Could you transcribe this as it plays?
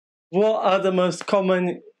What are the most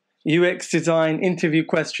common UX design interview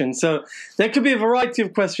questions? So there could be a variety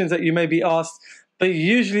of questions that you may be asked, but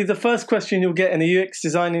usually the first question you'll get in a UX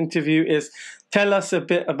design interview is, tell us a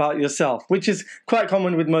bit about yourself, which is quite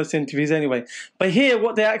common with most interviews anyway. But here,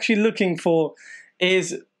 what they're actually looking for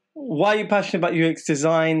is, why are you passionate about UX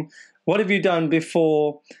design? What have you done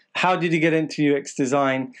before? How did you get into UX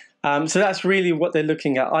design? So that's really what they're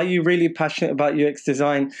looking at. Are you really passionate about UX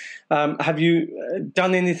design? Have you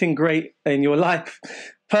done anything great in your life,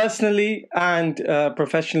 personally and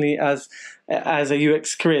professionally as a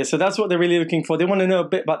UX career? So that's what they're really looking for. They want to know a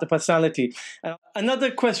bit about the personality.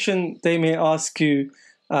 Another question they may ask you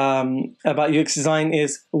about UX design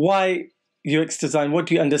is, why UX design? What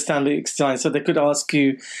do you understand about UX design? So they could ask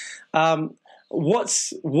you,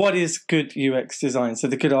 what is good UX design? So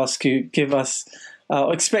they could ask you, give us,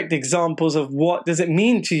 expect examples of what does it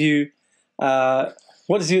mean to you. What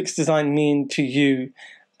does UX design mean to you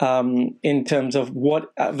in terms of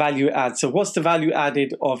what value it adds? So what's the value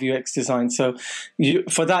added of UX design? So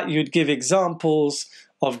for that, you'd give examples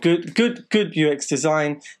of good UX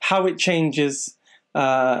design, how it changes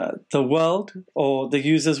the world or the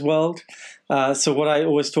user's world. So what I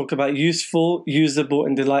always talk about, useful, usable,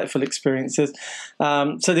 and delightful experiences.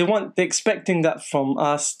 So they're expecting that from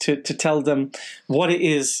us to tell them what it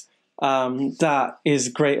is that is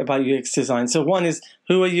great about UX design. So one is,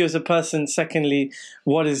 who are you as a person? Secondly,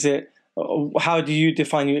 what is it? How do you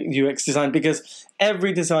define UX design? Because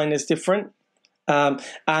every design is different.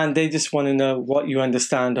 And they just want to know what you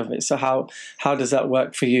understand of it. So how does that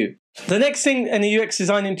work for you? The next thing in a UX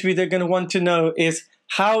design interview they're going to want to know is,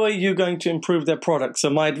 how are you going to improve their product? So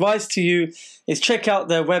my advice to you is, check out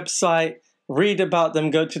their website, read about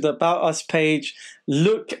them, go to the About Us page,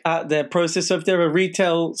 look at their process. So if they're a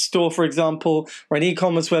retail store, for example, or an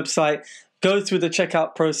e-commerce website, go through the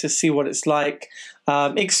checkout process, see what it's like,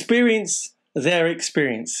 experience their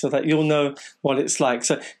experience so that you'll know what it's like.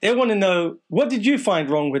 So they want to know, what did you find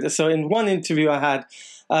wrong with it? So in one interview I had,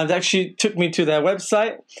 they actually took me to their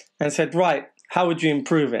website and said, right, how would you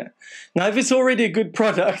improve it? Now, if it's already a good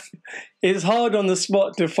product, it's hard on the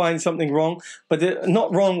spot to find something wrong, but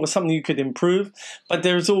not wrong or something you could improve, but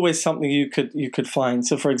there is always something you could find.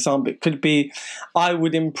 So for example, it could be, I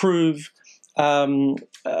would improve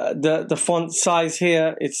the font size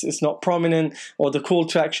here, it's not prominent, or the call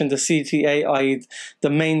to action, the CTA, i.e. the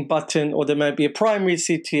main button, or there might be a primary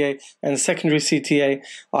CTA and a secondary CTA,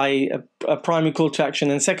 i.e. a primary call to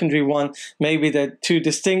action and secondary one, maybe they're too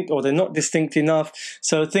distinct or they're not distinct enough.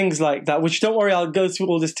 So things like that, which, don't worry, I'll go through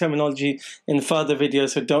all this terminology in further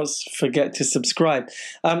videos, so don't forget to subscribe.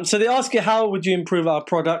 So they ask you, how would you improve our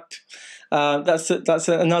product? That's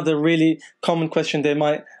another really common question they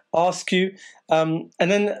might ask you. And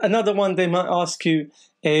then another one they might ask you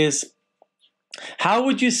is, how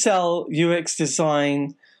would you sell UX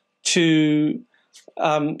design to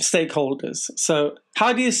stakeholders? So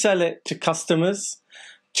how do you sell it to customers,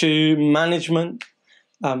 to management,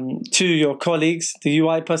 to your colleagues, the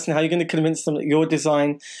UI person? How are you going to convince them that your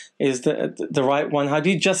design is the right one? How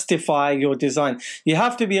do you justify your design? You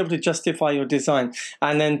have to be able to justify your design,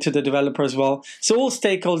 and then to the developer as well. So all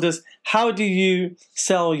stakeholders, how do you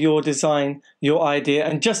sell your design, your idea,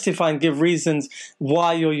 and justify and give reasons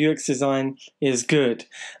why your UX design is good?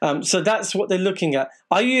 So that's what they're looking at.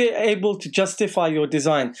 Are you able to justify your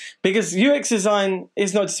design? Because UX design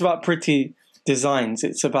is not just about pretty designs,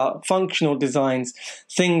 it's about functional designs,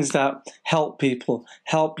 things that help people,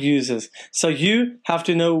 help users. So you have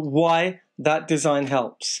to know why that design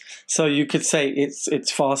helps. So you could say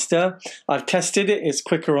it's faster, I've tested it, it's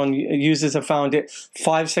quicker on users, have found it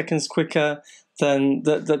 5 seconds quicker than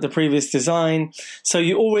the previous design. So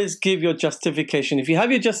you always give your justification. If you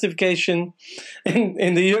have your justification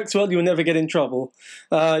in the UX world, you'll never get in trouble.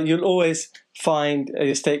 You'll always find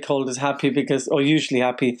your stakeholders happy, or usually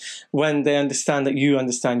happy, when they understand that you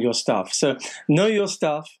understand your stuff. So know your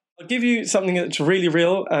stuff. I'll give you something that's really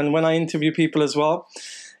real, and when I interview people as well,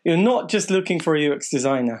 you're not just looking for a UX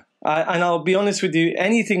designer. And I'll be honest with you,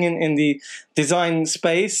 anything in the design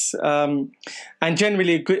space, and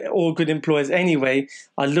generally all good employers anyway,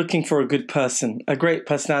 are looking for a good person, a great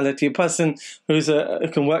personality, a person who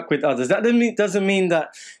can work with others. That doesn't mean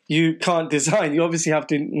that you can't design. You obviously have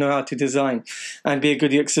to know how to design and be a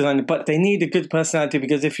good UX designer, but they need a good personality,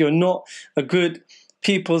 because if you're not a good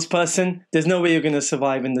people's person, there's no way you're going to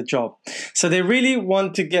survive in the job. So they really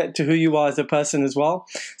want to get to who you are as a person as well.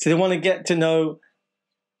 So they want to get to know,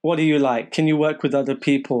 what do you like? Can you work with other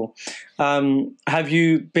people? Have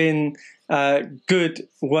you been good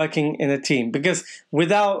working in a team? Because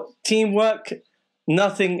without teamwork,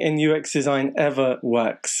 nothing in UX design ever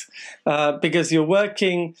works because you're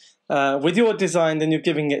working with your design, then you're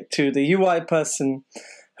giving it to the UI person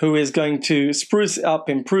who is going to spruce it up,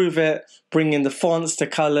 improve it, bring in the fonts, the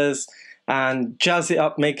colors, and jazz it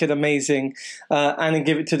up, make it amazing, and then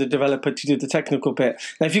give it to the developer to do the technical bit.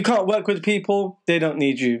 Now, if you can't work with people, they don't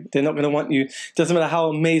need you. They're not going to want you. Doesn't matter how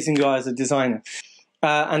amazing you are as a designer.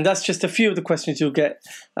 And that's just a few of the questions you'll get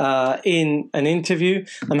in an interview.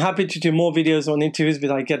 I'm happy to do more videos on interviews,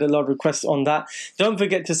 but I get a lot of requests on that. Don't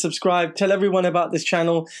forget to subscribe. Tell everyone about this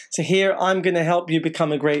channel. So here, I'm going to help you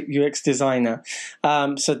become a great UX designer.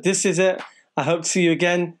 So this is it. I hope to see you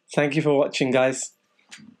again. Thank you for watching, guys.